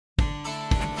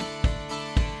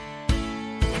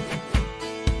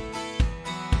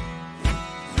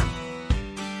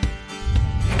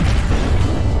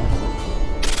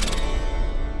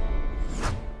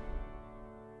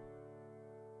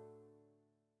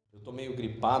Tô meio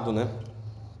gripado, né?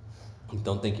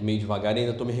 Então tem que ir meio devagar.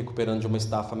 Ainda tô me recuperando de uma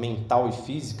estafa mental e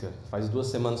física. Faz 2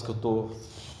 semanas que eu tô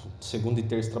segunda e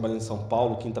terça trabalhando em São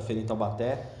Paulo, quinta-feira em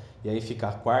Taubaté, e aí fica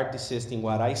quarta e sexta em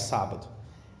Guará e sábado.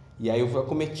 E aí eu fui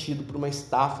acometido por uma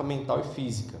estafa mental e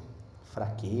física.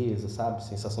 Fraqueza, sabe?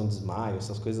 Sensação de desmaio,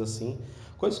 essas coisas assim.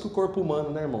 Coisas que o corpo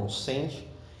humano, né, irmão, sente.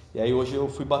 E aí hoje eu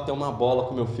fui bater uma bola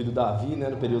com meu filho Davi, né,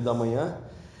 no período da manhã.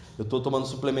 Eu tô tomando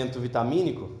suplemento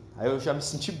vitamínico, aí eu já me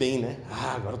senti bem, né?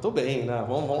 Agora eu tô bem, né?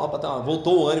 Vamos lá bater uma...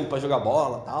 Voltou o ânimo para jogar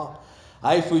bola e tal.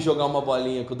 Aí fui jogar uma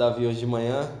bolinha com o Davi hoje de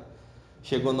manhã.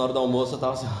 Chegou na hora do almoço, eu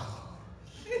tava assim,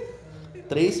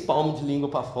 3 palmos de língua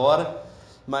para fora.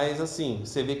 Mas assim,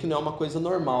 você vê que não é uma coisa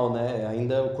normal, né?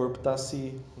 Ainda o corpo está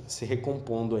se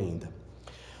recompondo ainda.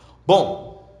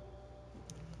 Bom,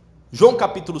 João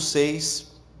capítulo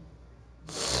 6,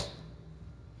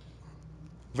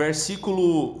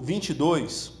 versículo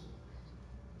 22.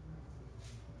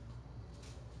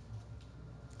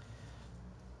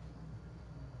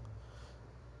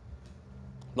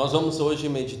 Nós vamos hoje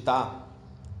meditar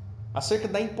acerca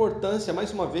da importância,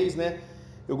 mais uma vez, né?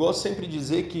 Eu gosto sempre de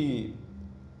dizer que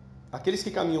aqueles que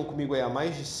caminham comigo há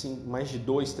mais de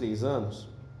 2, 3 anos,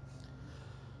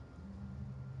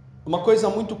 uma coisa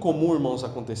muito comum, irmãos,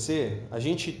 acontecer, a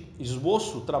gente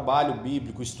esboça o trabalho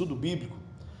bíblico, o estudo bíblico,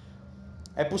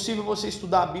 é possível você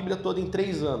estudar a Bíblia toda em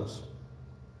 3 anos.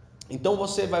 Então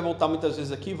você vai voltar muitas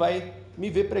vezes aqui e vai me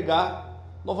ver pregar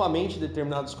novamente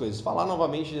determinadas coisas, falar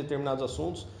novamente de determinados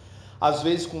assuntos, às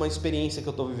vezes com uma experiência que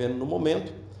eu estou vivendo no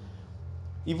momento,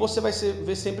 e você vai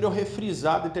ver sempre eu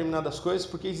refrisar determinadas coisas,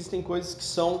 porque existem coisas que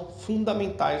são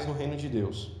fundamentais no reino de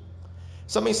Deus.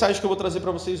 Essa mensagem que eu vou trazer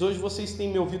para vocês hoje, vocês têm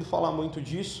me ouvido falar muito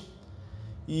disso,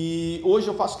 e hoje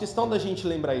eu faço questão da gente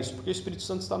lembrar isso, porque o Espírito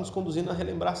Santo está nos conduzindo a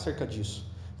relembrar acerca disso,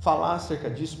 falar acerca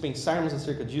disso, pensarmos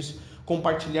acerca disso,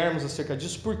 compartilharmos acerca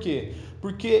disso. Por quê?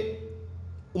 Porque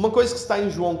uma coisa que está em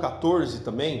João 14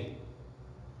 também,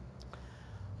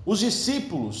 os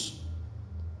discípulos,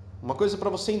 uma coisa para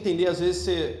você entender, às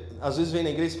vezes vem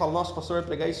na igreja e fala, nossa, o pastor vai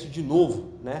pregar isso de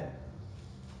novo, né?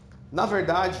 Na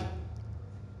verdade,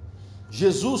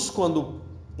 Jesus, quando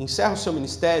encerra o seu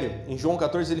ministério, em João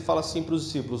 14, ele fala assim para os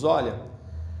discípulos, olha,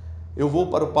 eu vou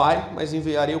para o Pai, mas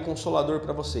enviarei o Consolador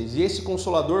para vocês, e esse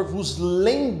Consolador vos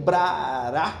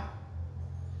lembrará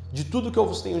de tudo que eu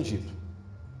vos tenho dito.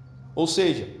 Ou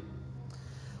seja,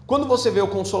 quando você vê o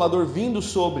Consolador vindo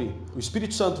sobre, o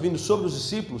Espírito Santo vindo sobre os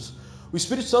discípulos, o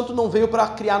Espírito Santo não veio para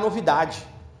criar novidade.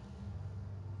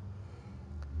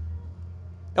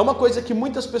 É uma coisa que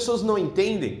muitas pessoas não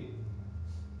entendem,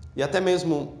 e até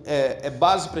mesmo é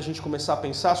base para a gente começar a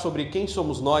pensar sobre quem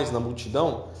somos nós na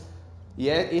multidão, e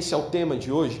esse é o tema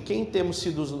de hoje, quem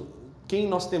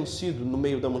nós temos sido no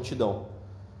meio da multidão,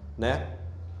 né?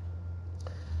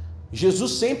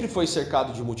 Jesus sempre foi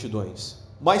cercado de multidões,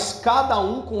 mas cada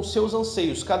um com seus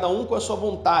anseios, cada um com a sua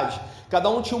vontade, cada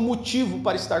um tinha um motivo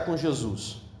para estar com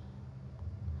Jesus,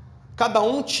 cada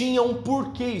um tinha um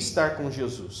porquê estar com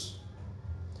Jesus.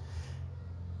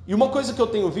 E uma coisa que eu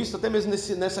tenho visto, até mesmo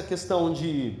nessa questão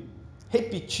de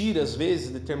repetir às vezes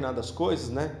determinadas coisas,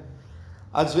 né?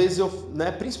 Às vezes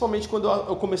principalmente quando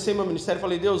eu comecei meu ministério, eu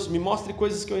falei, Deus, me mostre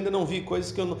coisas que eu ainda não vi,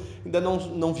 coisas que eu ainda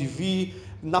não vivi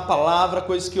na palavra,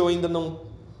 coisas que eu ainda não...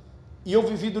 E eu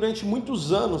vivi durante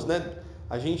muitos anos, né?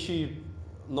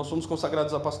 Nós fomos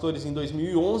consagrados a pastores em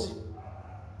 2011,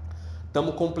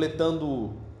 estamos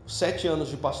completando 7 anos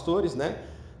de pastores, né?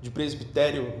 De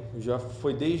presbitério já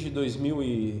foi desde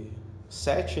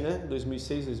 2007, né?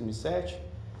 2006, 2007.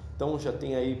 Então já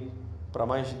tem aí para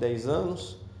mais de 10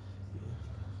 anos.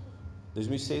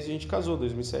 2006 a gente casou,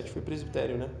 2007 foi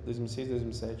presbitério, né? 2006,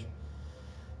 2007.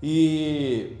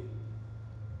 E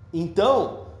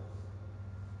então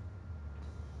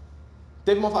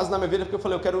teve uma fase na minha vida que eu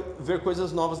falei, eu quero ver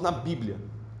coisas novas na Bíblia.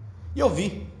 E eu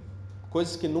vi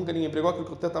coisas que nunca ninguém pregou, aquilo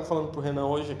que eu até estava falando para o Renan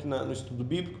hoje aqui no estudo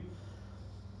bíblico.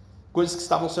 Coisas que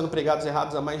estavam sendo pregadas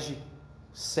erradas há mais de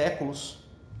séculos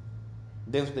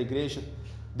dentro da igreja.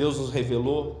 Deus nos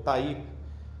revelou, está aí,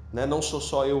 né? Não sou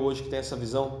só eu hoje que tenho essa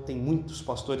visão, tem muitos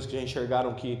pastores que já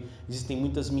enxergaram que existem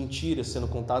muitas mentiras sendo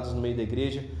contadas no meio da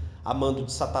igreja, a mando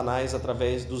de Satanás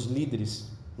através dos líderes,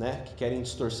 né? Que querem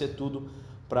distorcer tudo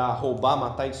para roubar,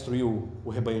 matar e destruir o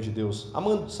rebanho de Deus. A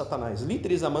mando de Satanás,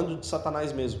 líderes a mando de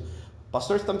Satanás mesmo. O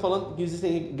pastor está me falando que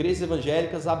existem igrejas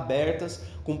evangélicas abertas,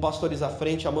 com pastores à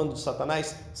frente, amando de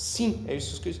Satanás? Sim, é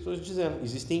isso que eu estou dizendo.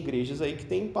 Existem igrejas aí que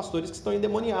tem pastores que estão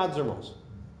endemoniados, irmãos.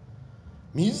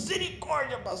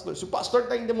 Misericórdia, pastor. Se o pastor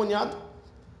está endemoniado,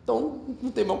 então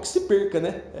não tem mal que se perca,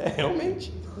 né?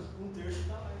 Realmente.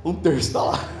 Um terço está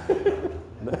lá.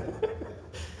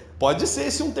 Pode ser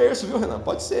esse 1/3, viu, Renan?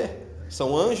 Pode ser.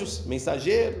 São anjos,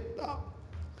 mensageiros, tal.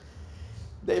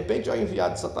 De repente é o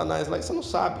enviado de Satanás lá e você não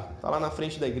sabe. Está lá na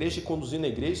frente da igreja e conduzindo a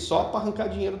igreja só para arrancar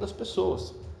dinheiro das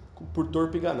pessoas, por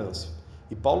torpe e ganância.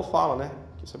 E Paulo fala, né,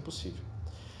 que isso é possível.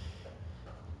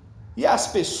 E as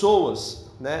pessoas,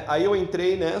 né, aí eu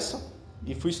entrei nessa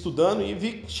e fui estudando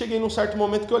e cheguei num certo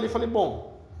momento que eu olhei e falei,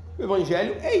 bom, o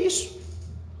evangelho é isso.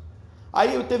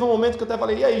 Aí teve um momento que eu até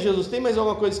falei, e aí Jesus, tem mais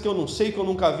alguma coisa que eu não sei, que eu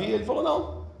nunca vi? Ele falou,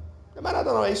 não é mais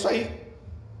nada não, é isso aí.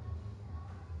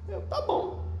 Tá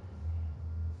bom.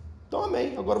 Então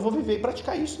amém, agora eu vou viver e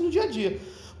praticar isso no dia a dia.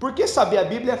 Porque saber a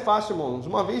Bíblia é fácil, irmãos.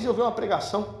 Uma vez eu vi uma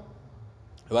pregação,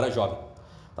 eu era jovem,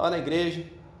 estava na igreja,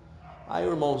 aí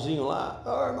o irmãozinho lá,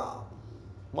 irmão,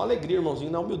 uma alegria,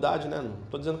 irmãozinho, na humildade, né? Não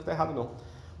estou dizendo que está errado não.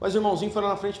 Mas o irmãozinho foi lá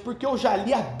na frente, porque eu já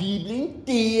li a Bíblia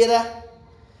inteira,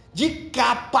 de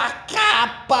capa a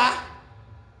capa,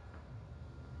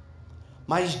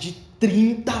 mais de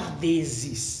 30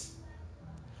 vezes.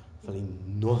 Falei,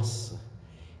 nossa,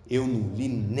 eu não li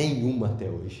nenhuma até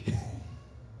hoje.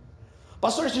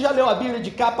 Pastor, você já leu a Bíblia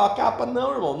de capa a capa?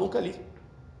 Não, irmão, nunca li.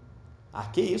 Ah,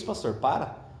 que isso, pastor,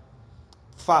 para.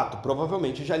 Fato,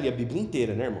 provavelmente eu já li a Bíblia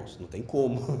inteira, né, irmãos? Não tem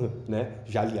como, né?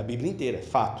 Já li a Bíblia inteira, é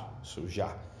fato, isso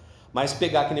já. Mas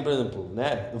pegar, que nem, por exemplo,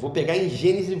 né? Eu vou pegar em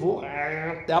Gênesis e vou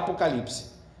até Apocalipse.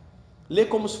 Ler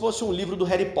como se fosse um livro do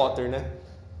Harry Potter, né?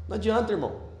 Não adianta,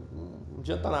 irmão, não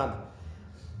adianta nada.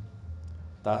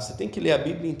 Tá? Você tem que ler a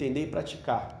Bíblia, entender e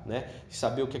praticar, né? E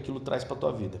saber o que aquilo traz para a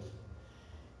tua vida.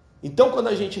 Então, quando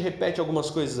a gente repete algumas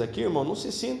coisas aqui, irmão, não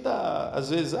se sinta, às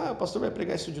vezes, o pastor vai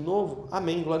pregar isso de novo.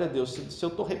 Amém, glória a Deus. Se eu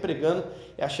estou repregando,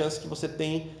 é a chance que você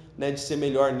tem, né, de ser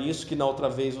melhor nisso, que na outra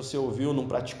vez você ouviu, não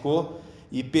praticou.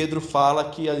 E Pedro fala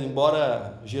que,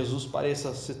 embora Jesus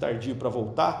pareça ser tardio para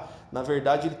voltar, na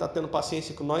verdade ele está tendo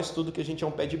paciência com nós, tudo que a gente é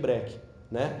um pé de breque,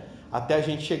 né? Até a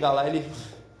gente chegar lá, ele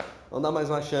não dá mais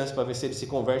uma chance para ver se ele se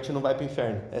converte e não vai para o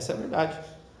inferno. Essa é a verdade.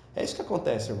 É isso que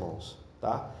acontece, irmãos,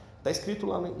 tá? Está escrito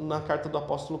lá na carta do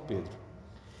apóstolo Pedro.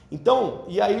 Então,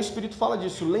 e aí o Espírito fala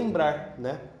disso, lembrar,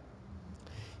 né?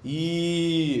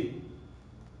 E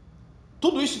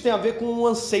tudo isso tem a ver com o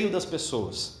anseio das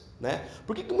pessoas, né?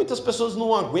 Por que muitas pessoas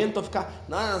não aguentam ficar,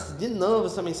 nossa, de novo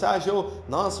essa mensagem, ou,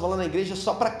 nossa, falando na igreja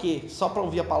só para quê? Só para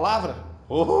ouvir a palavra?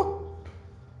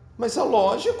 Mas é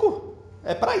lógico,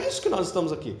 é para isso que nós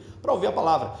estamos aqui, para ouvir a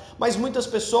palavra. Mas muitas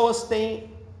pessoas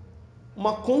têm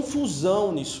uma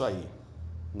confusão nisso aí,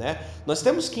 né? Nós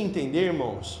temos que entender,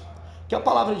 irmãos, que a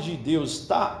palavra de Deus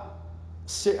está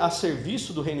a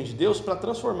serviço do reino de Deus para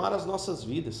transformar as nossas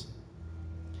vidas.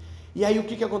 E aí o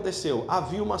que aconteceu?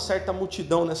 Havia uma certa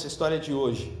multidão nessa história de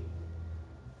hoje.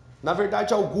 Na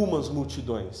verdade, algumas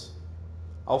multidões.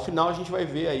 Ao final a gente vai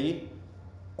ver aí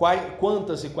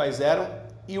quantas e quais eram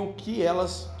e o que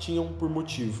elas tinham por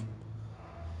motivo.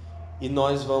 E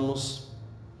nós vamos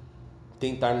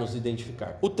tentar nos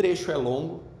identificar. O trecho é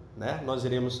longo, né? Nós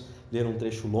iremos ler um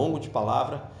trecho longo de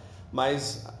palavra,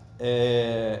 mas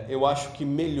eu acho que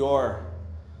melhor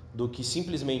do que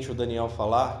simplesmente o Daniel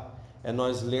falar é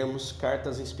nós lermos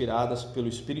cartas inspiradas pelo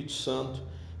Espírito Santo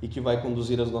e que vai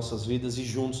conduzir as nossas vidas, e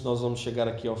juntos nós vamos chegar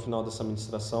aqui ao final dessa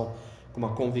ministração com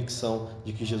uma convicção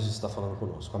de que Jesus está falando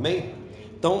conosco, amém?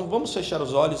 Então vamos fechar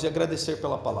os olhos e agradecer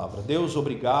pela palavra. Deus,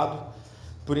 obrigado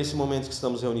por esse momento que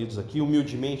estamos reunidos aqui.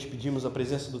 Humildemente pedimos a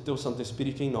presença do Teu Santo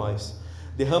Espírito em nós.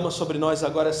 Derrama sobre nós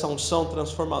agora essa unção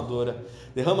transformadora.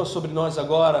 Derrama sobre nós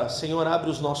agora, Senhor, abre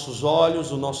os nossos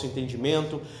olhos, o nosso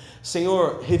entendimento.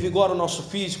 Senhor, revigora o nosso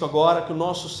físico agora, que o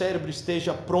nosso cérebro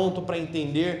esteja pronto para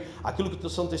entender aquilo que o Teu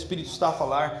Santo Espírito está a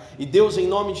falar. E Deus, em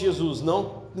nome de Jesus,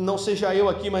 não seja eu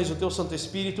aqui, mas o Teu Santo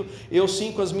Espírito, eu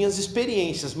sim com as minhas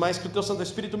experiências, mas que o Teu Santo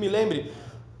Espírito me lembre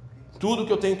tudo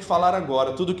que eu tenho que falar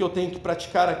agora, tudo que eu tenho que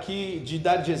praticar aqui, de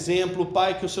dar de exemplo.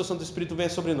 Pai, que o Seu Santo Espírito venha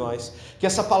sobre nós, que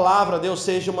essa palavra, Deus,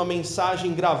 seja uma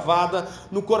mensagem gravada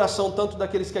no coração, tanto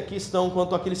daqueles que aqui estão,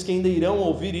 quanto aqueles que ainda irão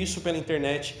ouvir isso pela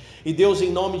internet. E Deus,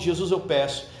 em nome de Jesus, eu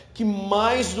peço que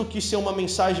mais do que ser uma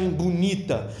mensagem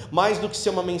bonita, mais do que ser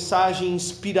uma mensagem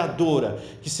inspiradora,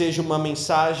 que seja uma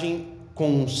mensagem com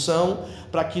unção,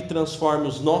 para que transforme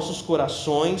os nossos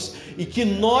corações e que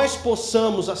nós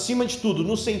possamos, acima de tudo,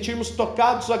 nos sentirmos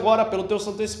tocados agora pelo Teu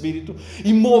Santo Espírito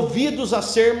e movidos a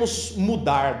sermos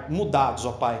mudados,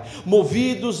 ó Pai,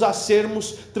 movidos a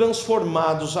sermos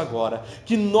transformados agora.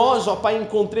 Que nós, ó Pai,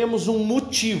 encontremos um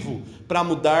motivo para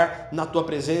mudar na Tua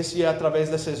presença e através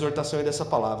dessa exortação e dessa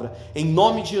palavra. Em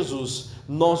nome de Jesus,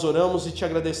 nós oramos e Te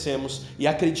agradecemos e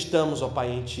acreditamos, ó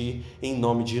Pai, em Ti, em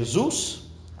nome de Jesus.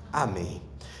 Amém.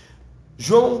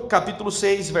 João capítulo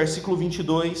 6, versículo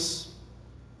 22.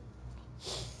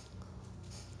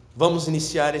 Vamos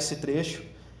iniciar esse trecho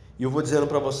E eu vou dizendo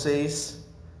para vocês,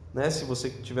 né, se você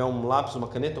tiver um lápis, uma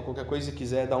caneta ou qualquer coisa e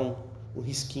quiser dar um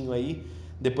risquinho aí,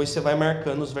 depois você vai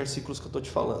marcando os versículos que eu estou te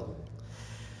falando.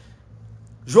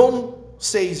 João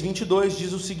 6:22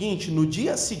 diz o seguinte: no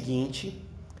dia seguinte,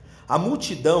 a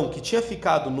multidão que tinha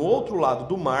ficado no outro lado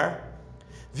do mar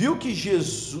viu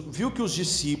que os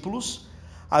discípulos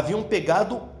haviam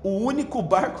pegado o único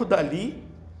barco dali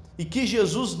e que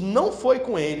Jesus não foi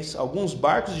com eles. Alguns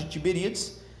barcos de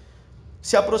Tiberíades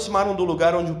se aproximaram do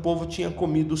lugar onde o povo tinha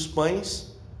comido os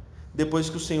pães depois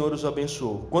que o Senhor os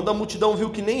abençoou. Quando a multidão viu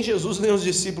que nem Jesus nem os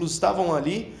discípulos estavam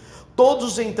ali,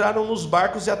 todos entraram nos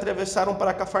barcos e atravessaram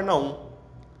para Cafarnaum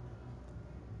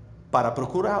para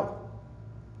procurá-lo.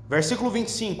 Versículo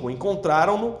 25: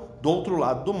 encontraram-no do outro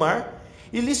lado do mar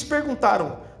e lhes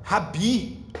perguntaram: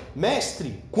 Rabi,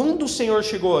 mestre, quando o Senhor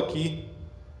chegou aqui?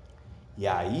 E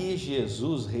aí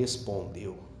Jesus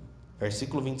respondeu.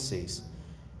 Versículo 26: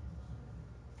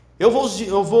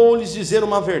 Eu vou lhes dizer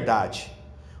uma verdade.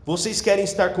 Vocês querem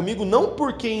estar comigo não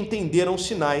porque entenderam os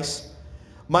sinais,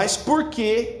 mas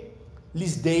porque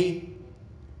lhes dei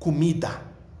comida.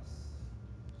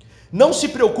 Não se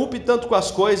preocupe tanto com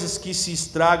as coisas que se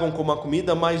estragam como a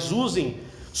comida, mas usem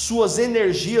suas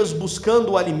energias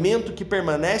buscando o alimento que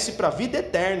permanece para a vida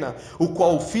eterna, o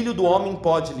qual o Filho do Homem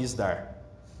pode lhes dar.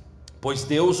 Pois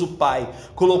Deus, o Pai,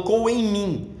 colocou em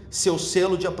mim seu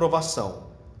selo de aprovação.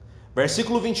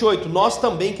 Versículo 28: nós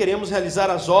também queremos realizar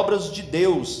as obras de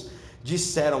Deus.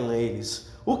 Disseram eles: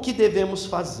 o que devemos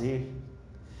fazer?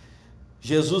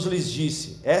 Jesus lhes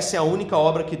disse: essa é a única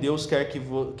obra que Deus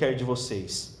quer de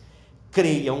vocês.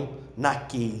 Creiam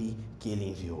naquele que ele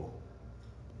enviou.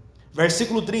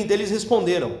 Versículo 30, eles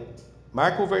responderam.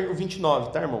 Marca o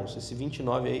 29, tá, irmãos? Esse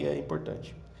 29 aí é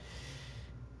importante.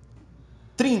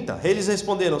 30, eles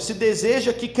responderam: se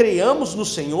deseja que creiamos no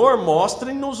Senhor,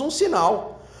 mostre-nos um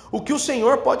sinal. O que o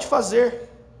Senhor pode fazer?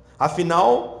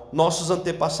 Afinal, nossos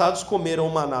antepassados comeram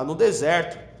o maná no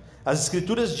deserto. As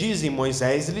escrituras dizem: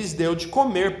 Moisés lhes deu de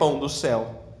comer pão do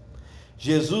céu.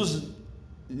 Jesus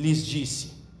lhes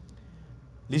disse: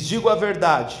 lhes digo a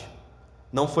verdade,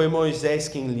 não foi Moisés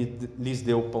quem lhes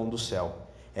deu o pão do céu.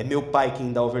 É meu Pai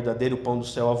quem dá o verdadeiro pão do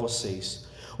céu a vocês.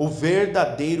 O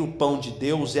verdadeiro pão de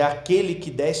Deus é aquele que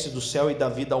desce do céu e dá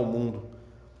vida ao mundo.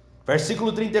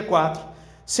 Versículo 34.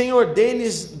 Senhor,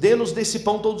 dê-nos desse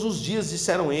pão todos os dias,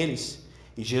 disseram eles.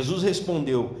 E Jesus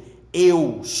respondeu: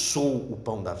 eu sou o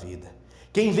pão da vida.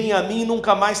 Quem vem a mim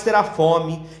nunca mais terá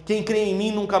fome, quem crê em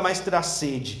mim nunca mais terá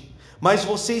sede. Mas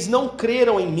vocês não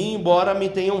creram em mim, embora me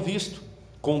tenham visto.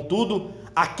 Contudo,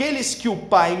 aqueles que o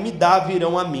Pai me dá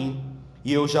virão a mim,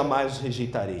 e eu jamais os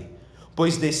rejeitarei.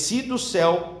 Pois desci do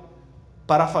céu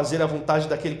para fazer a vontade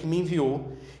daquele que me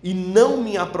enviou, e não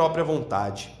minha própria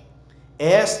vontade.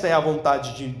 Esta é a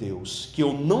vontade de Deus, que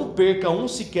eu não perca um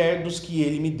sequer dos que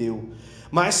ele me deu,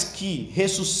 mas que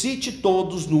ressuscite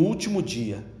todos no último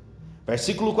dia.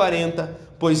 Versículo 40,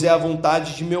 pois é a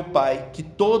vontade de meu Pai, que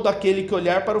todo aquele que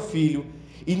olhar para o Filho,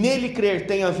 e nele crer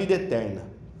tenha a vida eterna.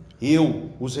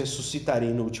 Eu os ressuscitarei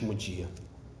no último dia.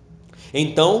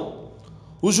 Então,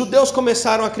 os judeus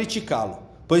começaram a criticá-lo,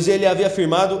 pois ele havia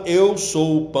afirmado: eu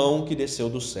sou o pão que desceu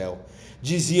do céu.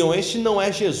 Diziam: este não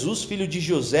é Jesus, filho de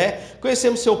José?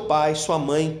 Conhecemos seu pai, sua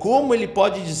mãe, como ele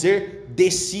pode dizer: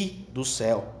 desci do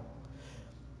céu?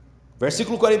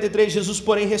 Versículo 43, Jesus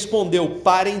porém respondeu: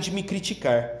 parem de me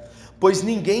criticar, pois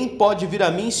ninguém pode vir a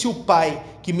mim se o Pai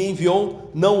que me enviou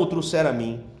não o trouxer a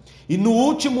mim. E no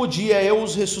último dia eu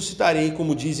os ressuscitarei,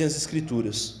 como dizem as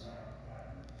Escrituras.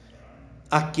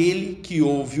 Aquele que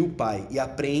ouve o Pai e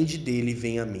aprende dele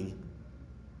vem a mim.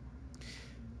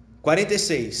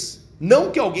 46, não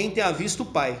que alguém tenha visto o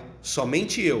Pai,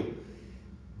 somente eu,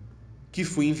 que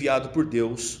fui enviado por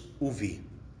Deus, o vi.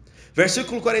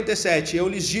 Versículo 47, eu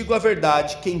lhes digo a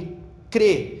verdade, quem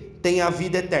crê tem a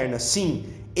vida eterna. Sim,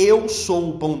 eu sou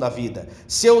o pão da vida.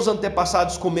 Seus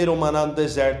antepassados comeram maná no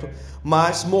deserto,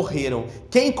 mas morreram.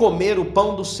 Quem comer o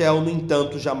pão do céu, no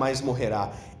entanto, jamais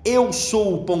morrerá. Eu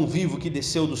sou o pão vivo que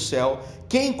desceu do céu.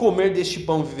 Quem comer deste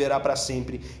pão viverá para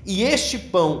sempre. E este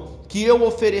pão que eu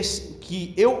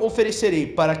oferecerei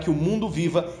para que o mundo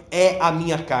viva é a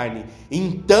minha carne.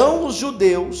 Então os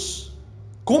judeus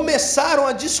começaram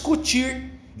a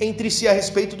discutir entre si a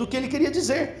respeito do que ele queria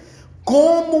dizer.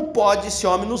 Como pode esse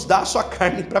homem nos dar sua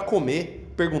carne para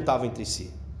comer? Perguntavam entre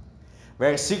si.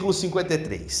 Versículo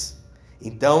 53.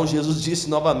 Então Jesus disse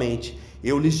novamente: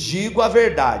 eu lhes digo a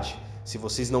verdade, se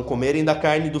vocês não comerem da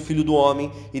carne do Filho do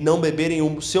Homem e não beberem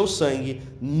o seu sangue,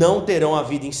 não terão a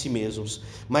vida em si mesmos.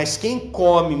 Mas quem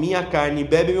come minha carne e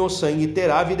bebe meu sangue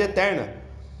terá a vida eterna.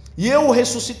 E eu o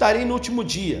ressuscitarei no último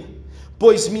dia,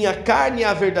 pois minha carne é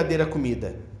a verdadeira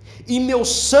comida, e meu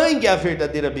sangue é a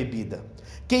verdadeira bebida.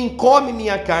 Quem come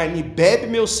minha carne e bebe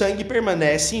meu sangue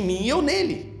permanece em mim e eu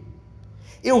nele.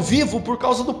 Eu vivo por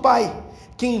causa do Pai,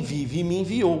 quem vive e me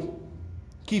enviou.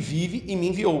 Que vive e me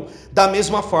enviou. Da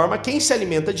mesma forma, quem se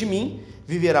alimenta de mim,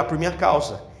 viverá por minha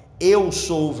causa. Eu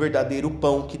sou o verdadeiro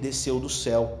pão que desceu do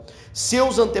céu.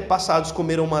 Seus antepassados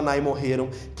comeram maná e morreram.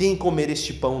 Quem comer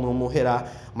este pão não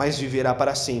morrerá, mas viverá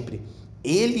para sempre.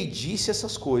 Ele disse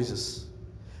essas coisas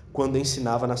quando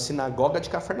ensinava na sinagoga de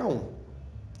Cafarnaum.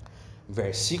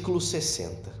 Versículo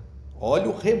 60. Olha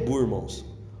o rebu, irmãos.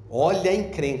 Olha a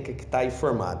encrenca que está aí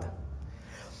formada.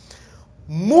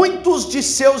 Muitos de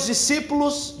seus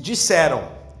discípulos disseram: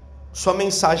 sua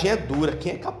mensagem é dura,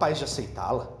 quem é capaz de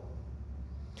aceitá-la?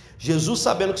 Jesus,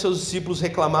 sabendo que seus discípulos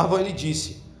reclamavam, ele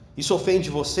disse: isso ofende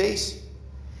vocês?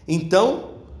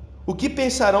 Então, o que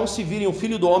pensarão se virem o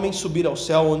Filho do Homem subir ao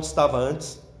céu onde estava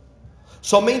antes?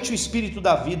 Somente o Espírito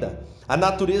dá vida, a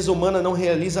natureza humana não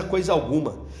realiza coisa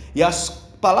alguma, e as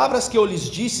palavras que eu lhes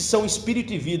disse são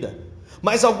espírito e vida,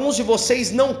 mas alguns de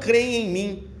vocês não creem em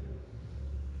mim.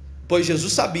 Pois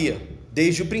Jesus sabia,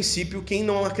 desde o princípio, quem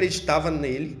não acreditava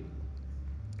nele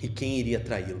e quem iria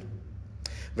traí-lo.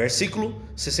 Versículo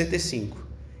 65.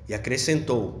 E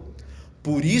acrescentou: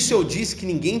 por isso eu disse que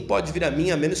ninguém pode vir a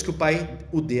mim, a menos que o Pai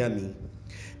o dê a mim.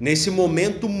 Nesse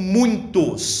momento,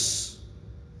 muitos,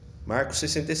 Marcos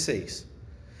 66,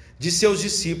 de seus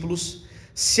discípulos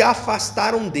se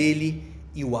afastaram dele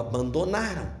e o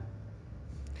abandonaram.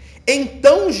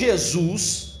 Então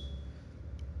Jesus...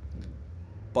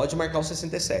 Pode marcar o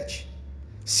 67.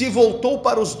 Se voltou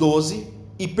para os 12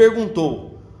 e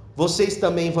perguntou: vocês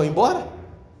também vão embora?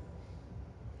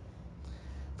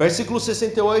 Versículo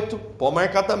 68, pode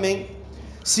marcar também.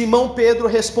 Simão Pedro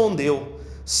respondeu: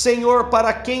 Senhor,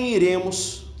 para quem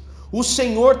iremos? O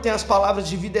Senhor tem as palavras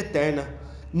de vida eterna.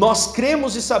 Nós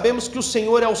cremos e sabemos que o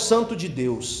Senhor é o Santo de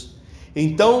Deus.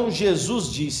 Então Jesus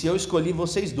disse: eu escolhi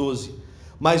vocês 12,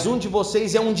 mas um de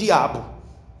vocês é um diabo.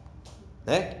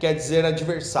 Quer dizer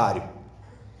adversário.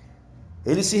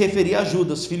 Ele se referia a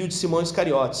Judas, filho de Simão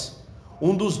Iscariotes,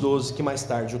 um dos 12 que mais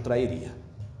tarde o trairia.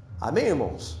 Amém,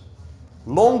 irmãos?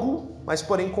 Longo, mas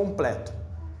porém completo.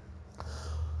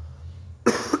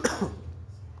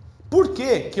 Por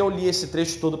que eu li esse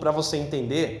trecho todo para você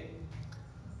entender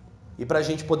e para a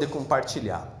gente poder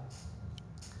compartilhar?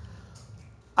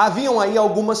 Haviam aí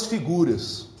algumas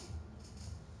figuras,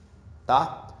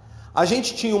 tá? A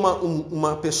gente tinha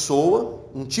uma pessoa,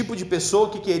 um tipo de pessoa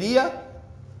que queria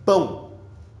pão.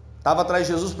 Estava atrás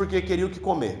de Jesus porque queria o que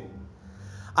comer.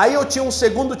 Aí eu tinha um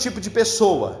segundo tipo de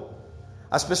pessoa,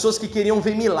 as pessoas que queriam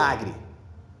ver milagre.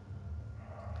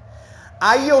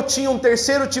 Aí eu tinha um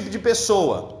terceiro tipo de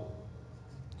pessoa.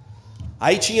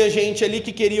 Aí tinha gente ali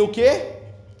que queria o quê?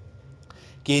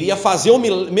 Queria fazer o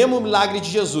mesmo milagre de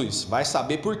Jesus. Vai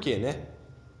saber por quê, né?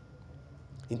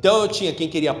 Então eu tinha quem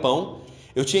queria pão,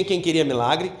 eu tinha quem queria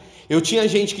milagre, eu tinha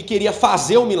gente que queria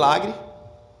fazer o milagre,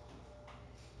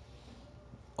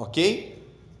 ok?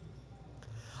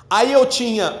 Aí eu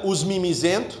tinha os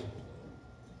mimizentos,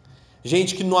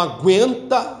 gente que não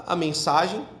aguenta a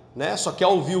mensagem, né? Só quer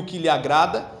ouvir o que lhe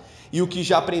agrada e o que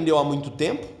já aprendeu há muito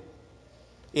tempo,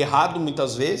 errado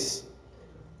muitas vezes.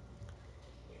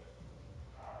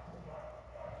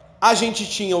 A gente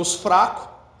tinha os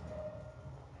fracos,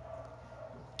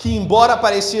 que embora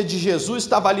parecia de Jesus,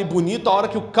 estava ali bonito, a hora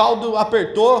que o caldo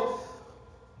apertou,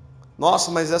 nossa,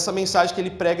 mas essa mensagem que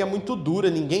ele prega é muito dura,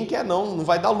 ninguém quer não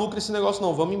vai dar lucro esse negócio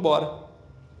não, vamos embora.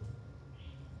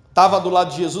 Estava do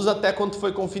lado de Jesus até quando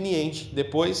foi conveniente,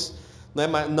 depois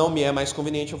não me é mais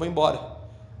conveniente, eu vou embora.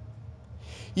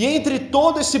 E entre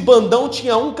todo esse bandão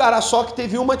tinha um cara só que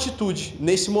teve uma atitude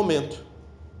nesse momento,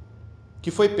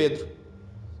 que foi Pedro,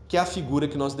 que é a figura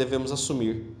que nós devemos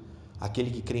assumir,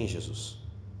 aquele que crê em Jesus.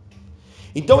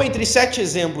 Então, entre 7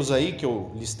 exemplos aí que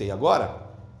eu listei agora,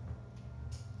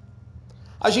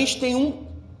 a gente tem um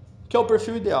que é o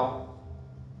perfil ideal.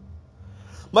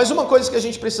 Mas uma coisa que a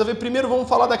gente precisa ver, primeiro vamos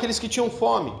falar daqueles que tinham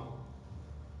fome.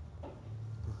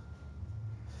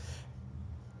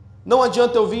 Não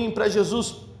adianta eu vir para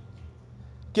Jesus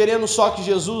querendo só que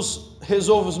Jesus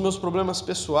resolva os meus problemas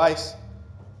pessoais.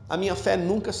 A minha fé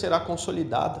nunca será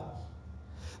consolidada.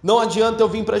 Não adianta eu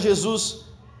vir para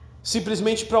Jesus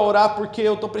simplesmente para orar porque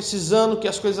eu estou precisando que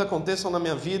as coisas aconteçam na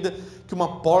minha vida, que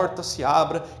uma porta se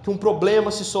abra, que um problema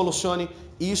se solucione.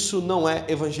 Isso não é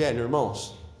evangelho,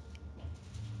 irmãos.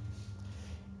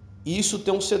 Isso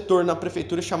tem um setor na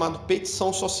prefeitura chamado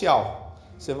petição social.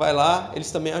 Você vai lá, eles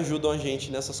também ajudam a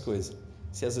gente nessas coisas,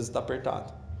 se às vezes está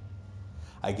apertado.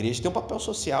 A igreja tem um papel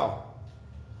social,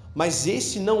 mas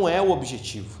esse não é o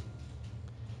objetivo.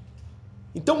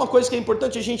 Então uma coisa que é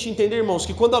importante a gente entender, irmãos,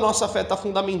 que quando a nossa fé está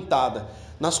fundamentada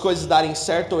nas coisas darem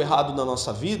certo ou errado na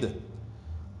nossa vida,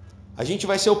 a gente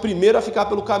vai ser o primeiro a ficar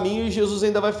pelo caminho e Jesus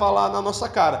ainda vai falar na nossa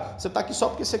cara: você está aqui só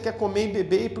porque você quer comer e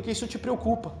beber e porque isso te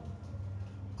preocupa.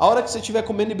 A hora que você estiver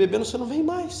comendo e bebendo, você não vem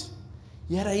mais.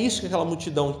 E era isso que aquela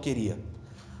multidão queria.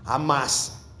 A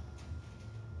massa.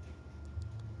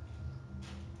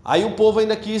 Aí o povo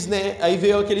ainda quis, né? Aí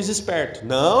veio aqueles espertos.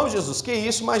 Não, Jesus, que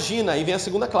isso? Imagina. Aí vem a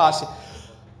segunda classe.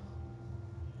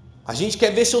 A gente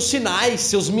quer ver seus sinais,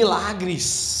 seus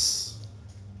milagres.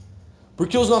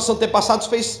 Porque os nossos antepassados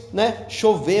fez, né,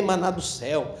 chover maná do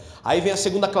céu. Aí vem a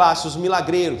segunda classe, os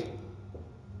milagreiros.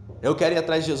 Eu quero ir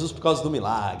atrás de Jesus por causa do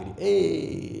milagre.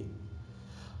 Ei.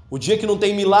 O dia que não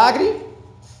tem milagre,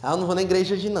 eu não vou na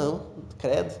igreja hoje não,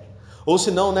 credo. Ou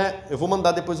se não, né, eu vou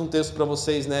mandar depois um texto para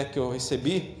vocês, né, que eu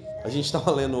recebi, a gente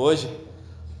estava lendo hoje,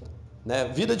 né,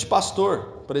 vida de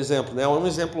pastor, por exemplo, né, um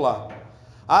exemplo lá.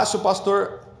 Ah, se o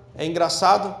pastor é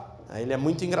engraçado, ele é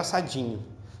muito engraçadinho.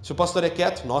 Se o pastor é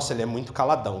quieto, nossa, ele é muito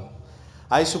caladão.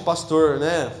 Aí se o pastor,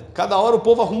 né, cada hora o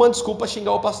povo arruma uma desculpa para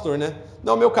xingar o pastor, né.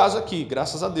 Não é o meu caso aqui,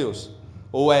 graças a Deus.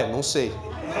 Ou é, não sei.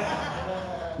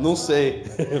 Não sei,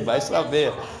 vai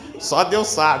saber. Só Deus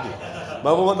sabe.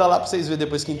 Mas eu vou mandar lá para vocês verem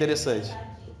depois, que interessante.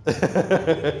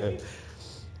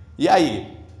 E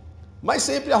aí? Mas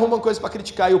sempre arruma coisa para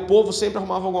criticar, e o povo sempre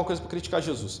arrumava alguma coisa para criticar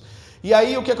Jesus. E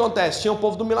aí o que acontece? Tinha o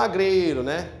povo do milagreiro,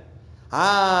 né?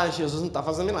 Ah, Jesus não está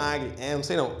fazendo milagre. Não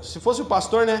sei não. Se fosse o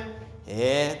pastor, né?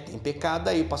 Tem pecado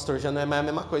aí, o pastor já não é mais a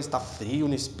mesma coisa, está frio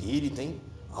no espírito, hein?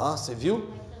 Ah, você viu?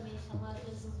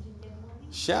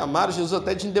 Chamaram Jesus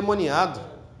até de endemoniado,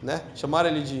 né? Chamaram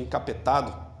ele de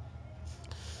encapetado.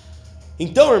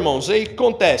 Então, irmãos, aí o que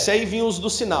acontece? Aí vinham os do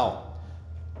sinal.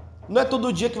 Não é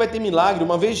todo dia que vai ter milagre.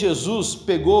 Uma vez Jesus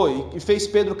pegou e fez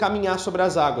Pedro caminhar sobre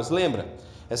as águas, lembra?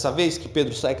 Essa vez que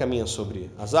Pedro sai e caminha sobre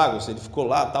as águas, ele ficou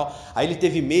lá e tal. Aí ele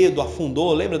teve medo,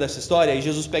 afundou, lembra dessa história? Aí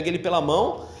Jesus pega ele pela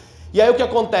mão. E aí o que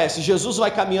acontece? Jesus vai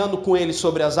caminhando com ele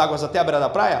sobre as águas até a beira da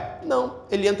praia? Não,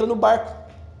 ele entra no barco.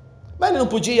 Mas ele não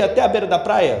podia ir até a beira da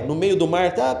praia, no meio do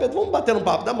mar? Ah, Pedro, vamos bater um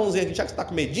papo, dá a mãozinha aqui, já que você está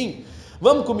com medinho.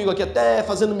 Vamos comigo aqui até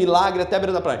fazendo milagre, até a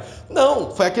beira da praia.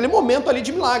 Não, foi aquele momento ali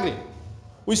de milagre.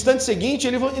 O instante seguinte,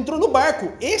 ele entrou no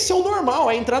barco. Esse é o normal,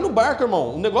 é entrar no barco,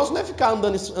 irmão. O negócio não é ficar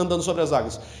andando sobre as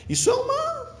águas. Isso é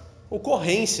uma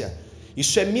ocorrência.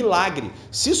 Isso é milagre.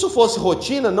 Se isso fosse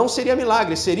rotina, não seria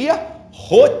milagre, seria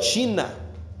rotina.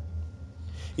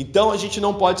 Então a gente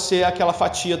não pode ser aquela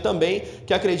fatia também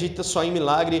que acredita só em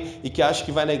milagre e que acha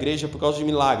que vai na igreja por causa de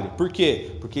milagre. Por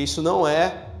quê? Porque isso não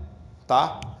é,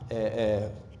 tá?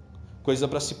 Coisa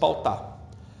para se pautar.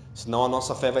 Senão a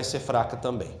nossa fé vai ser fraca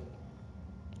também.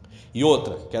 E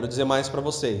outra, quero dizer mais para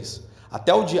vocês.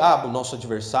 Até o diabo, nosso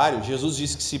adversário, Jesus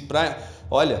disse que se para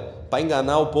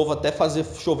enganar o povo, até fazer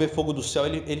chover fogo do céu,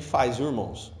 ele faz, viu,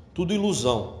 irmãos? Tudo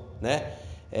ilusão, né?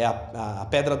 É a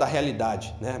pedra da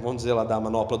realidade, né? Vamos dizer lá da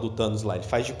manopla do Temos lá. Ele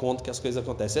faz de conta que as coisas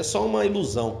acontecem. É só uma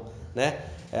ilusão, né?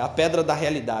 É a pedra da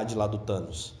realidade lá do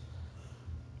Temos.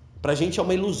 Pra gente é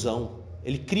uma ilusão.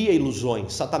 Ele cria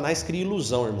ilusões. Satanás cria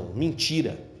ilusão, irmão.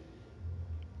 Mentira.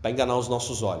 Para enganar os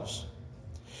nossos olhos.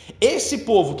 Esse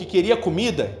povo que queria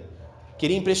comida,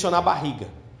 queria impressionar a barriga.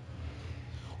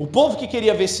 O povo que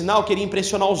queria ver sinal, queria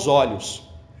impressionar os olhos.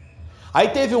 Aí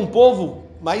teve um povo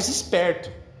mais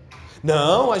esperto.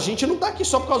 Não, a gente não está aqui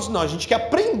só por causa disso, não. A gente quer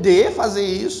aprender a fazer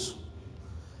isso.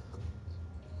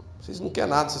 Vocês não querem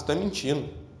nada, vocês estão mentindo.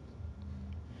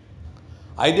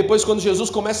 Aí depois, quando Jesus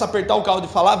começa a apertar o caldo e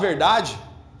falar a verdade,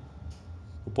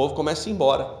 o povo começa a ir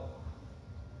embora.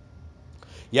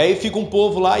 E aí fica um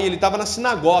povo lá, e ele estava na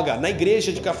sinagoga, na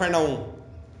igreja de Cafarnaum,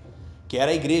 que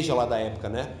era a igreja lá da época,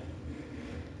 né?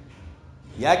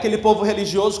 E aí aquele povo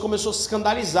religioso começou a se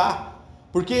escandalizar,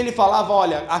 porque ele falava,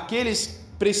 olha, aqueles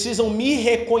precisam me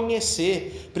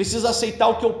reconhecer, precisam aceitar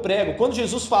o que eu prego. Quando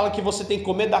Jesus fala que você tem que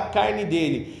comer da carne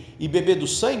dele e beber do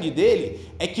sangue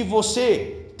dele, é que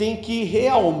você tem que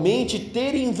realmente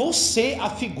ter em você a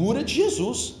figura de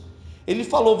Jesus. Ele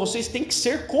falou, vocês têm que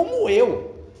ser como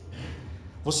eu.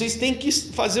 Vocês têm que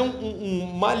fazer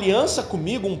uma aliança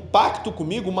comigo, um pacto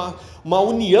comigo, uma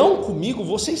união comigo.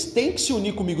 Vocês têm que se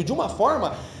unir comigo de uma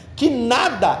forma que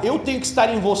nada, eu tenho que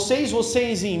estar em vocês,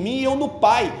 vocês em mim e eu no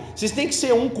Pai. Vocês têm que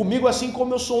ser um comigo assim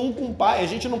como eu sou um com o Pai. A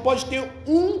gente não pode ter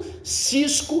um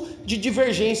cisco de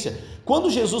divergência. Quando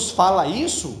Jesus fala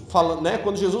isso,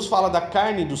 quando Jesus fala da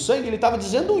carne e do sangue, ele estava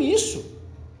dizendo isso.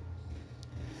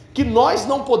 Que nós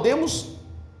não podemos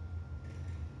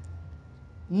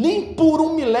nem por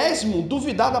um milésimo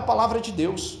duvidar da palavra de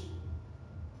Deus,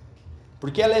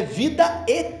 porque ela é vida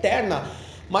eterna,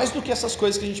 mais do que essas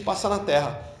coisas que a gente passa na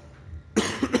terra.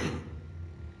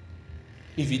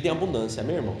 e vida em abundância,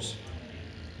 meus irmãos.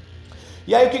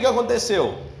 E aí o que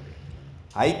aconteceu?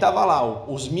 Aí tava lá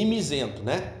os mimizentos,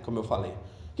 né? Como eu falei.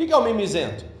 O que é o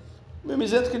mimizento? O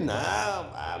mimizento que, não,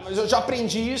 mas eu já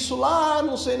aprendi isso lá,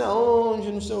 não sei na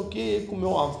onde, não sei o que, com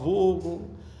meu avô.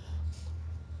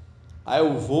 Aí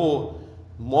o vô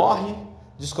morre,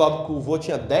 descobre que o vô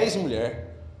tinha 10 mulheres.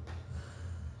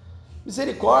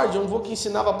 Misericórdia, um vô que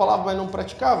ensinava a palavra, mas não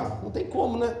praticava? Não tem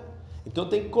como, né? Então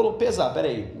tem que pesar.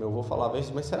 Peraí, meu vô falava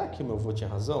isso, mas será que meu vô tinha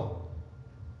razão?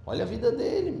 Olha a vida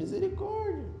dele,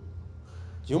 misericórdia.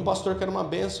 Tinha um pastor que era uma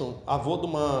bênção, avô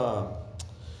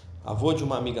de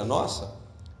uma amiga nossa,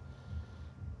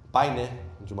 pai, né,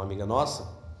 de uma amiga nossa,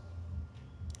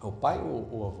 o pai ou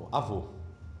o avô? Avô.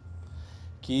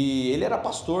 Que ele era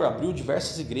pastor, abriu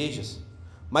diversas igrejas,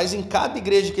 mas em cada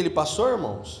igreja que ele passou,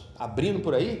 irmãos, abrindo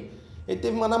por aí, ele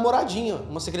teve uma namoradinha,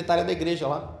 uma secretária da igreja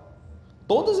lá,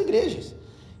 todas as igrejas,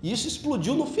 e isso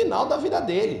explodiu no final da vida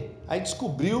dele. Aí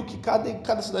descobriu que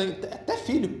cada cidade, até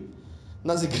filho,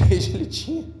 nas igrejas ele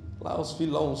tinha, uns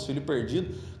filhos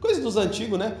perdidos, coisa dos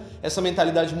antigos, né? Essa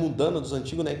mentalidade mundana dos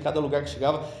antigos, né? Em cada lugar que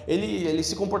chegava, ele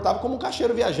se comportava como um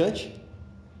caixeiro viajante,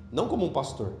 não como um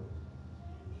pastor.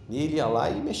 E ele ia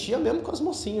lá e mexia mesmo com as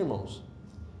mocinhas, irmãos.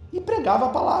 E pregava a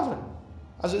palavra.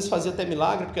 Às vezes fazia até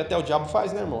milagre, porque até o diabo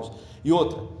faz, né, irmãos? E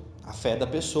outra, a fé da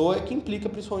pessoa é que implica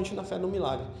principalmente na fé no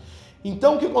milagre.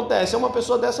 Então o que acontece? Uma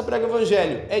pessoa dessa prega o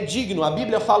evangelho. É digno. A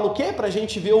Bíblia fala o quê? Para a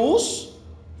gente ver os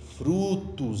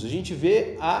frutos. A gente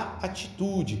vê a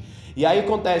atitude. E aí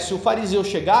acontece, se o fariseu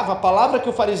chegava, a palavra que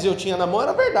o fariseu tinha na mão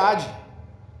era verdade.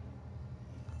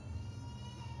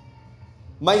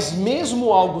 Mas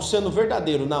mesmo algo sendo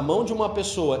verdadeiro na mão de uma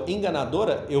pessoa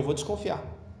enganadora, eu vou desconfiar.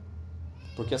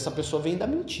 Porque essa pessoa vem da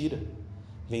mentira,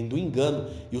 vem do engano,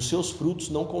 e os seus frutos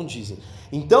não condizem.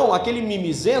 Então, aquele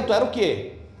mimizento era o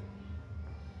quê?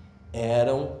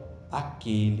 Eram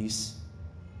aqueles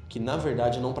que na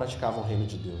verdade não praticavam o reino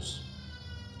de Deus.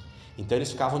 Então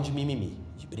eles ficavam de mimimi,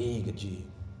 de briga,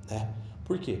 né?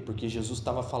 Por quê? Porque Jesus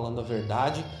estava falando a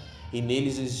verdade e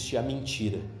neles existia a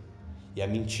mentira. E a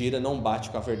mentira não bate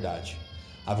com a verdade.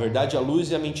 A verdade é a luz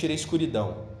e a mentira é a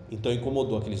escuridão. Então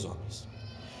incomodou aqueles homens.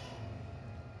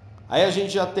 Aí a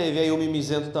gente já teve aí o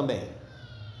mimizento também.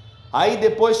 Aí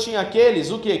depois tinha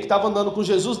aqueles, o quê? Que estavam andando com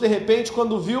Jesus, de repente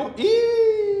quando viu,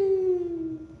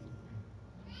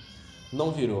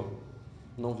 não virou.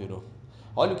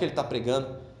 Olha o que ele está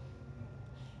pregando.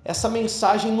 Essa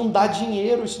mensagem não dá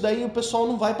dinheiro, isso daí o pessoal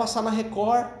não vai passar na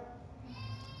Record,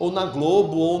 ou na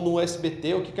Globo, ou no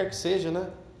SBT, ou o que quer que seja, né?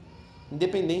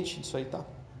 Independente disso aí, tá?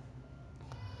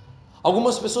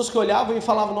 Algumas pessoas que olhavam e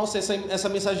falavam, nossa, essa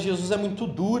mensagem de Jesus é muito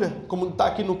dura, como está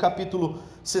aqui no capítulo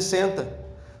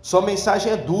 60. Sua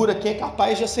mensagem é dura, quem é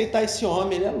capaz de aceitar esse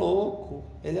homem? Ele é louco.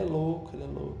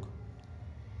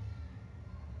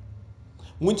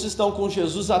 Muitos estão com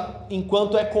Jesus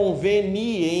enquanto é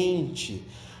conveniente.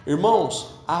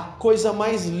 Irmãos, a coisa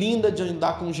mais linda de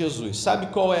andar com Jesus, sabe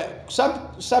qual é?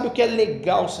 Sabe o que é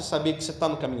legal você saber que você está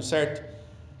no caminho certo?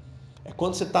 É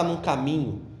quando você está num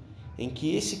caminho em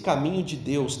que esse caminho de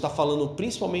Deus está falando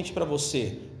principalmente para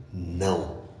você,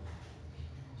 não.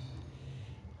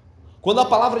 Quando a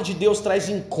palavra de Deus traz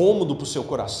incômodo para o seu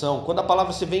coração, quando a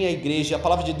palavra, você vem à igreja, a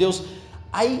palavra de Deus,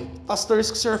 aí, pastor,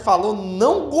 isso que o senhor falou,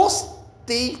 não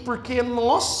gostei, porque,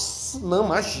 nossa, não,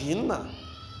 imagina,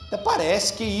 até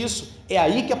parece que isso, é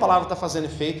aí que a palavra está fazendo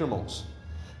efeito, irmãos.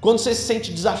 Quando você se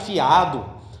sente desafiado,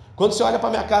 quando você olha para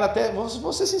minha cara, até,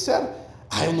 vou ser sincero,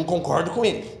 eu não concordo com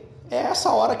ele. É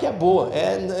essa hora que é boa,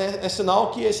 é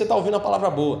sinal que você está ouvindo a palavra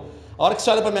boa. A hora que você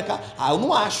olha para minha cara, eu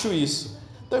não acho isso.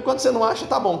 Então, enquanto você não acha,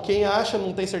 tá bom. Quem acha,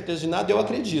 não tem certeza de nada, eu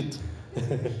acredito.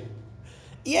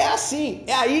 E é assim,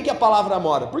 é aí que a palavra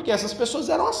mora. Porque essas pessoas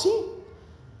eram assim.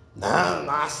 Não,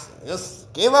 nossa,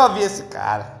 quem vai ouvir esse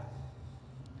cara?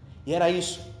 E era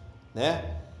isso,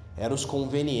 né? Eram os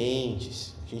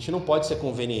convenientes. A gente não pode ser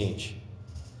conveniente.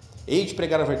 Hei de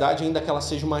pregar a verdade, ainda que ela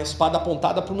seja uma espada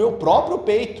apontada para o meu próprio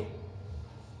peito.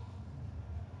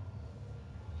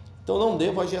 Então não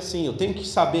devo agir assim. Eu tenho que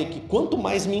saber que quanto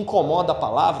mais me incomoda a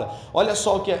palavra, olha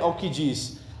só o que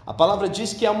diz. A palavra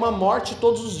diz que é uma morte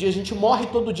todos os dias. A gente morre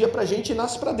todo dia pra gente e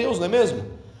nasce para Deus, não é mesmo?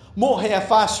 Morrer é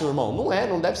fácil, irmão? Não é,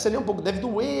 não deve ser nem um pouco. Deve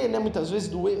doer, né? Muitas vezes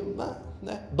doer,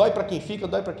 né? Dói para quem fica,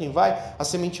 dói para quem vai. A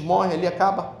semente morre, ali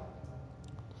acaba.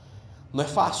 Não é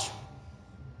fácil.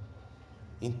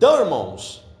 Então,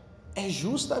 irmãos, é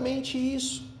justamente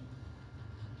isso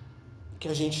que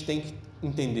a gente tem que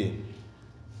entender.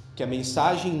 Que a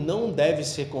mensagem não deve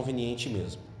ser conveniente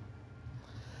mesmo.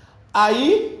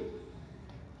 Aí,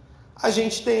 a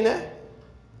gente tem, né?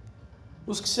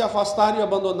 Os que se afastaram e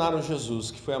abandonaram Jesus,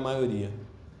 que foi a maioria.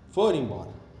 foram embora.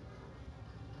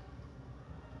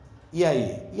 E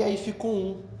aí? E aí ficou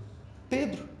um,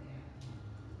 Pedro.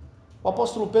 O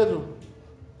apóstolo Pedro.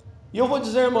 E eu vou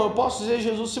dizer, irmão, eu posso dizer,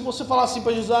 Jesus, se você falar assim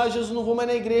para Jesus, Jesus, não vou mais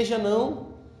na igreja não,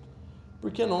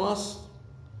 porque, nossa,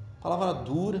 palavra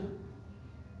dura.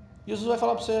 Jesus vai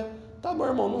falar para você, tá bom,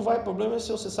 irmão, não vai, o problema é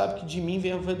seu, você sabe que de mim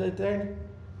vem a vida eterna.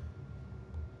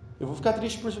 Eu vou ficar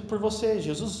triste por você.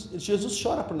 Jesus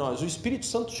chora por nós, o Espírito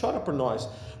Santo chora por nós,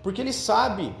 porque ele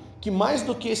sabe que mais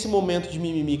do que esse momento de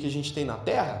mimimi que a gente tem na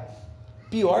terra,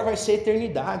 pior vai ser a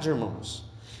eternidade,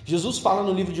 irmãos. Jesus fala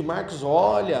no livro de Marcos,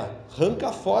 olha,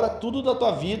 arranca fora tudo da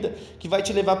tua vida que vai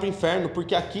te levar para o inferno,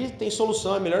 porque aqui tem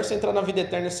solução, é melhor você entrar na vida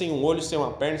eterna sem um olho, sem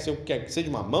uma perna, sem o que quer que seja,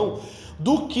 uma mão,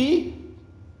 do que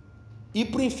ir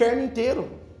para o inferno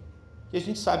inteiro. E a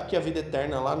gente sabe que a vida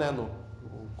eterna lá, né, no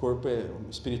corpo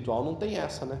espiritual não tem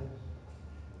essa, né?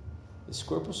 Esse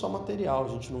corpo é só material, a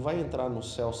gente não vai entrar no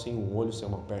céu sem um olho, sem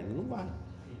uma perna, não vai,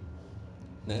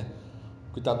 né?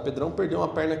 Coitado, Pedrão perdeu uma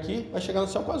perna aqui, vai chegar no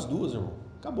céu com as duas, irmão.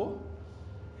 Acabou.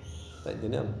 Tá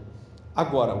entendendo?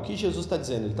 Agora, o que Jesus está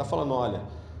dizendo? Ele está falando, olha,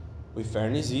 o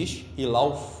inferno existe e lá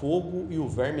o fogo e o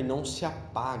verme não se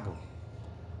apagam.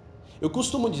 Eu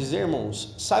costumo dizer,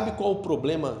 irmãos, sabe qual o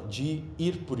problema de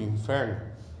ir para o inferno?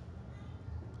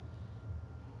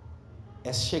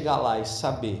 É chegar lá e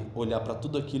saber, olhar para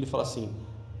tudo aquilo e falar assim,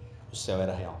 o céu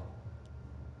era real.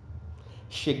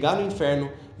 Chegar no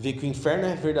inferno, ver que o inferno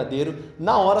é verdadeiro,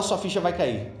 na hora sua ficha vai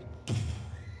cair.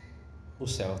 O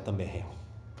céu também é real.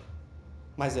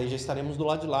 Mas aí já estaremos do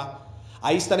lado de lá.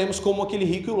 Aí estaremos como aquele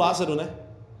rico e o Lázaro, né?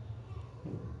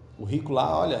 O rico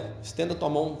lá, olha, estenda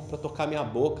tua mão para tocar minha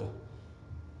boca.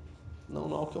 Não,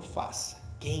 não é o que eu faça.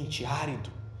 Quente, árido.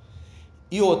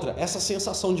 E outra, essa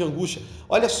sensação de angústia.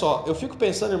 Olha só, eu fico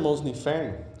pensando, irmãos, no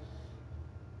inferno.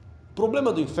 O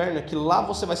problema do inferno é que lá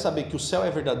você vai saber que o céu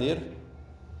é verdadeiro,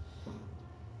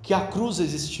 que a cruz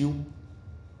existiu,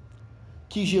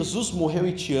 que Jesus morreu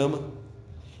e te ama,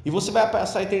 e você vai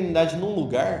passar a eternidade num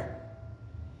lugar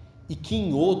e que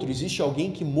em outro existe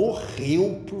alguém que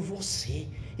morreu por você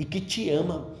e que te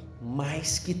ama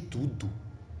mais que tudo.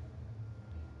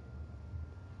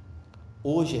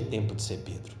 Hoje é tempo de ser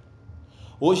Pedro.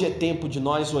 Hoje é tempo de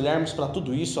nós olharmos para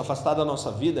tudo isso, afastar da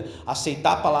nossa vida,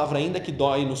 aceitar a palavra ainda que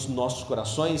dói nos nossos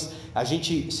corações, a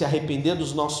gente se arrepender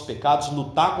dos nossos pecados,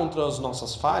 lutar contra as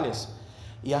nossas falhas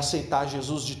e aceitar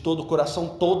Jesus de todo o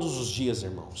coração todos os dias,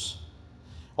 irmãos.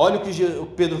 Olha o que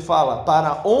Pedro fala,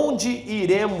 para onde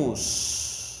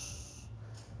iremos?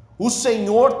 O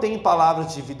Senhor tem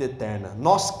palavras de vida eterna.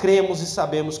 Nós cremos e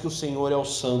sabemos que o Senhor é o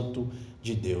Santo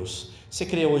de Deus. Você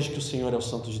crê hoje que o Senhor é o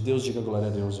Santo de Deus? Diga glória a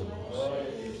Deus, irmãos.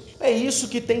 É isso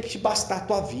que tem que te bastar a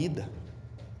tua vida.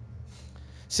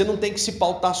 Você não tem que se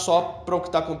pautar só para o que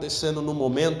está acontecendo no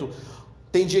momento.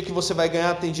 Tem dia que você vai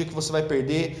ganhar, tem dia que você vai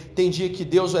perder, tem dia que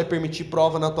Deus vai permitir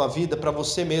prova na tua vida para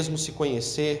você mesmo se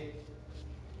conhecer.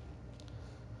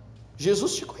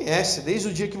 Jesus te conhece desde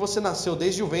o dia que você nasceu,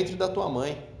 desde o ventre da tua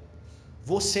mãe.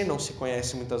 Você não se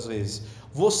conhece muitas vezes.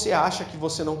 Você acha que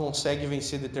você não consegue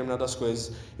vencer determinadas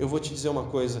coisas. Eu vou te dizer uma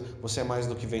coisa, você é mais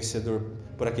do que vencedor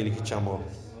por aquele que te amou.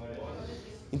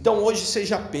 Então hoje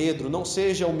seja Pedro, não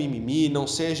seja o mimimi, não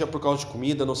seja por causa de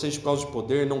comida, não seja por causa de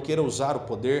poder, não queira usar o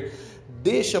poder.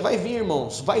 Deixa, vai vir,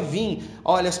 irmãos, vai vir.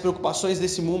 Olha, as preocupações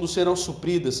desse mundo serão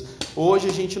supridas. Hoje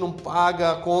a gente não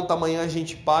paga a conta, amanhã a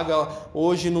gente paga.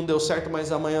 Hoje não deu certo,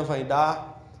 mas amanhã vai dar.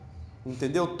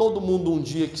 Entendeu? Todo mundo um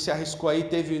dia que se arriscou aí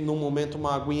teve num momento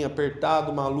uma aguinha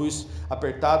apertada, uma luz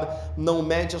apertada. Não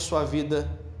mede a sua vida,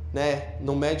 né?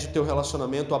 Não mede o teu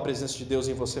relacionamento, a presença de Deus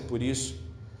em você por isso.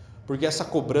 Porque essa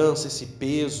cobrança, esse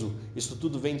peso, isso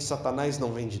tudo vem de Satanás,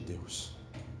 não vem de Deus.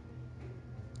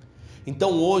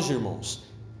 Então hoje, irmãos,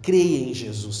 creia em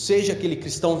Jesus, seja aquele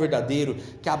cristão verdadeiro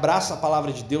que abraça a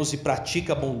palavra de Deus e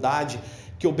pratica a bondade,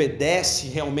 que obedece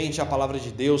realmente à palavra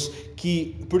de Deus,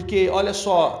 porque olha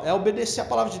só, obedecer a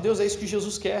palavra de Deus, é isso que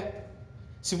Jesus quer.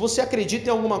 Se você acredita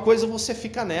em alguma coisa, você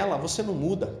fica nela, você não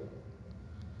muda.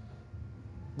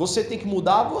 Você tem que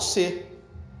mudar você,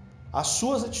 as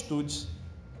suas atitudes,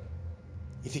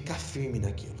 e ficar firme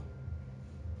naquilo.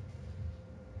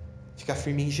 Ficar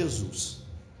firme em Jesus.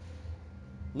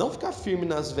 Não ficar firme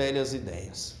nas velhas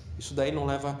ideias. Isso daí não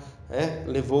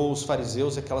levou os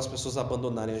fariseus e aquelas pessoas a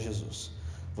abandonarem a Jesus.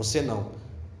 Você não.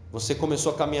 Você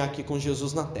começou a caminhar aqui com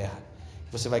Jesus na terra.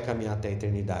 Você vai caminhar até a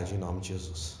eternidade em nome de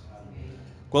Jesus.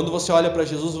 Quando você olha para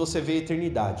Jesus, você vê a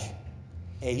eternidade.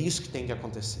 É isso que tem que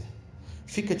acontecer.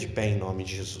 Fica de pé em nome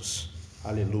de Jesus.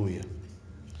 Aleluia.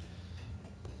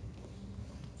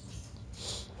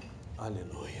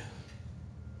 Aleluia.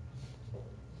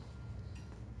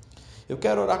 Eu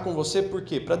quero orar com você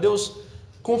porque para Deus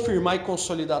confirmar e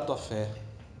consolidar a tua fé,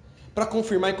 para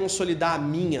confirmar e consolidar a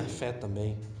minha fé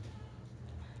também.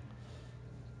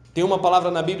 Tem uma palavra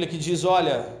na Bíblia que diz,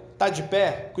 olha, está de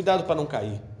pé, cuidado para não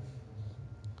cair.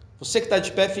 Você que está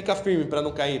de pé, fica firme para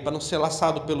não cair, para não ser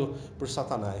laçado por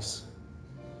Satanás.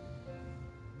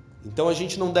 Então a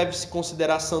gente não deve se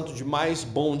considerar santo demais,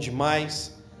 bom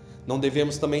demais, não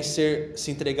devemos também se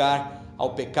entregar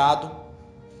ao pecado,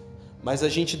 mas a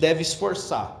gente deve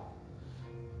esforçar.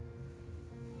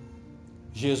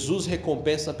 Jesus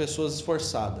recompensa pessoas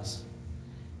esforçadas.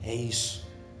 É isso.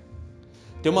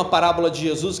 Tem uma parábola de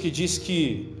Jesus que diz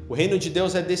que o reino de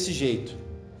Deus é desse jeito.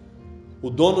 O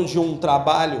dono de um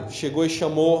trabalho chegou e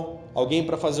chamou alguém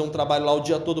para fazer um trabalho lá o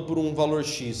dia todo por um valor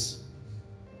X.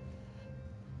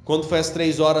 Quando foi às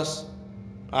 3 horas,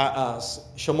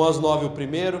 chamou às 9 o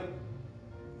primeiro,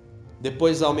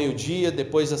 depois ao meio-dia,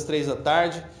 depois às 3 da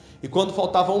tarde, e quando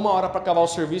faltava 1 hora para acabar o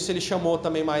serviço, ele chamou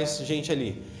também mais gente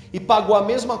ali, e pagou a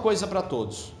mesma coisa para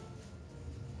todos.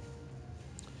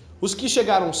 Os que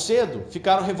chegaram cedo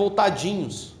ficaram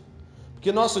revoltadinhos,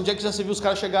 porque nossa, onde é que já se viu, os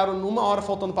caras chegaram 1 hora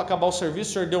faltando para acabar o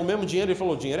serviço, o senhor deu o mesmo dinheiro, e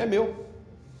falou, o dinheiro é meu,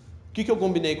 o que eu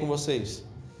combinei com vocês?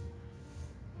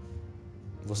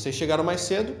 Vocês chegaram mais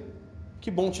cedo, que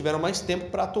bom, tiveram mais tempo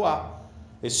para atuar.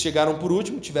 Esses chegaram por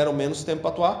último, tiveram menos tempo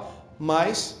para atuar,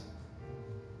 mas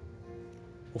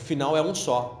o final é um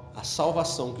só, a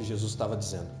salvação que Jesus estava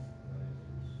dizendo.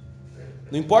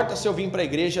 Não importa se eu vim para a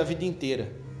igreja a vida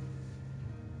inteira,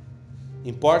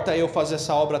 importa eu fazer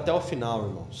essa obra até o final,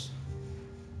 irmãos.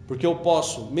 Porque eu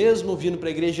posso, mesmo vindo para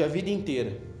a igreja a vida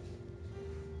inteira,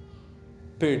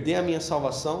 perder a minha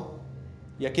salvação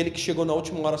e aquele que chegou na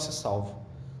última hora ser salvo.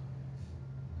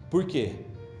 Por quê?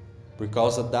 Por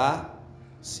causa da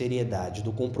seriedade,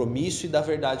 do compromisso e da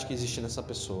verdade que existe nessa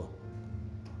pessoa.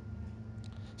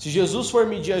 Se Jesus for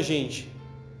medir a gente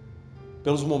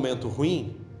pelos momentos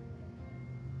ruins,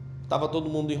 estava todo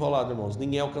mundo enrolado, irmãos.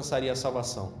 Ninguém alcançaria a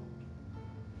salvação.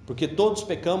 Porque todos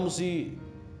pecamos e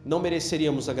não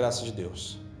mereceríamos a graça de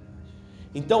Deus.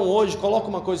 Então hoje, coloca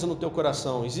uma coisa no teu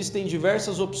coração. Existem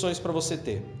diversas opções para você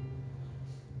ter.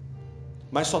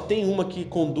 Mas só tem uma que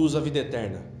conduz à vida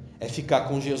eterna. É ficar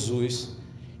com Jesus.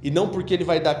 E não porque Ele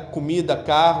vai dar comida,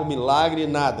 carro, milagre,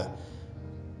 nada.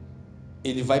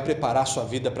 Ele vai preparar a sua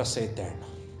vida para ser eterna.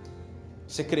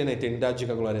 Você crê na eternidade?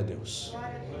 Diga glória a Deus.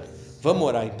 Vamos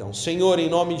orar então. Senhor, em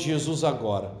nome de Jesus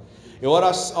agora. Eu oro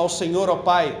ao Senhor, ó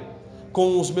Pai,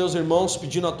 com os meus irmãos,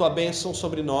 pedindo a Tua bênção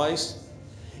sobre nós.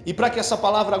 E para que essa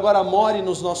palavra agora more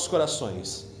nos nossos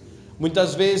corações.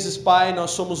 Muitas vezes, Pai,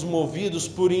 nós somos movidos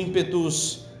por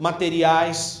ímpetos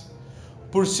materiais,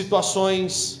 por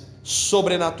situações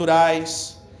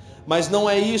sobrenaturais, mas não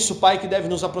é isso, Pai, que deve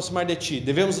nos aproximar de Ti.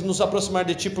 Devemos nos aproximar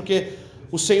de Ti porque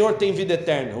o Senhor tem vida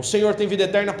eterna. O Senhor tem vida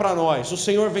eterna para nós. O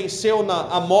Senhor venceu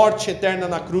a morte eterna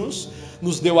na cruz,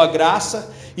 nos deu a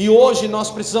graça, e hoje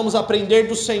nós precisamos aprender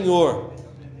do Senhor,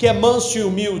 que é manso e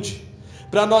humilde,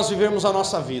 para nós vivermos a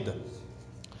nossa vida.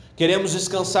 Queremos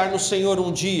descansar no Senhor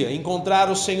um dia, encontrar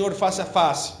o Senhor face a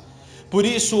face. Por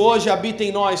isso hoje habita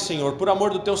em nós, Senhor, por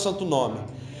amor do Teu santo nome.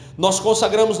 Nós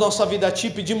consagramos nossa vida a Ti,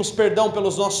 pedimos perdão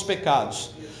pelos nossos pecados.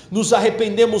 Nos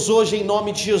arrependemos hoje em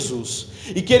nome de Jesus.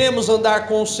 E queremos andar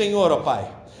com o Senhor, ó Pai.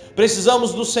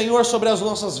 Precisamos do Senhor sobre as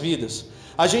nossas vidas.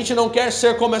 A gente não quer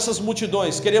ser como essas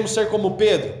multidões, queremos ser como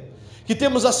Pedro. Que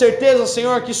temos a certeza,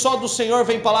 Senhor, que só do Senhor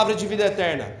vem palavra de vida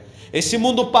eterna. Esse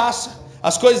mundo passa,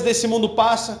 as coisas desse mundo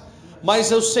passam, mas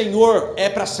o Senhor é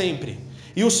para sempre.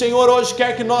 E o Senhor hoje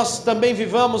quer que nós também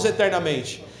vivamos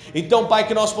eternamente. Então, Pai,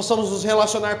 que nós possamos nos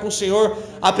relacionar com o Senhor,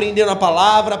 aprendendo a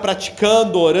palavra,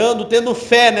 praticando, orando, tendo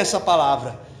fé nessa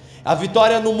palavra. A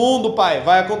vitória no mundo, Pai,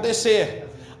 vai acontecer.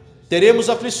 Teremos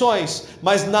aflições,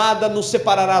 mas nada nos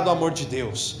separará do amor de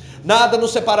Deus. Nada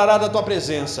nos separará da Tua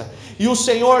presença. E o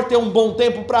Senhor tem um bom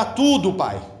tempo para tudo,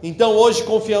 Pai. Então hoje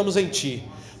confiamos em Ti.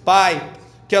 Pai,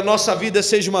 que a nossa vida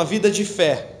seja uma vida de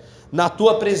fé na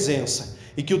Tua presença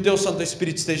e que o Teu Santo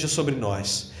Espírito esteja sobre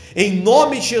nós. Em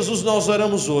nome de Jesus nós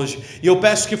oramos hoje. E eu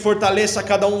peço que fortaleça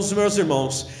cada um dos meus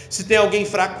irmãos. Se tem alguém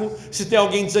fraco, se tem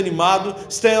alguém desanimado,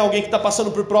 se tem alguém que está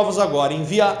passando por provas agora,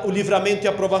 envia o livramento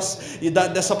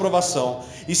dessa aprovação.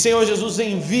 E Senhor Jesus,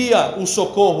 envia o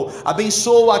socorro.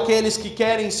 Abençoa aqueles que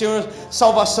querem, Senhor,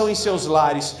 salvação em seus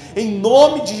lares. Em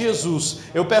nome de Jesus,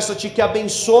 eu peço a Ti que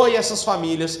abençoe essas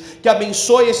famílias, que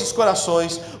abençoe esses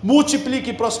corações,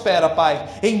 multiplique e prospera, Pai.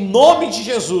 Em nome de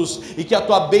Jesus. E que a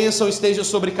Tua bênção esteja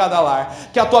sobre cada lar,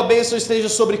 que a Tua bênção esteja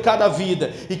sobre cada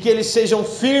vida, e que eles sejam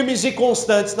firmes e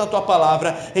constantes na Tua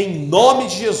palavra, em nome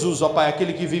de Jesus, ó Pai,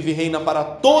 aquele que vive e reina para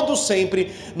todo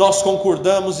sempre. Nós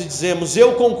concordamos e dizemos,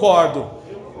 eu concordo,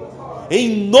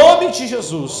 em nome de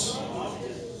Jesus,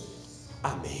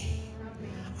 Amém.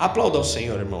 Aplauda ao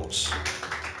Senhor, irmãos.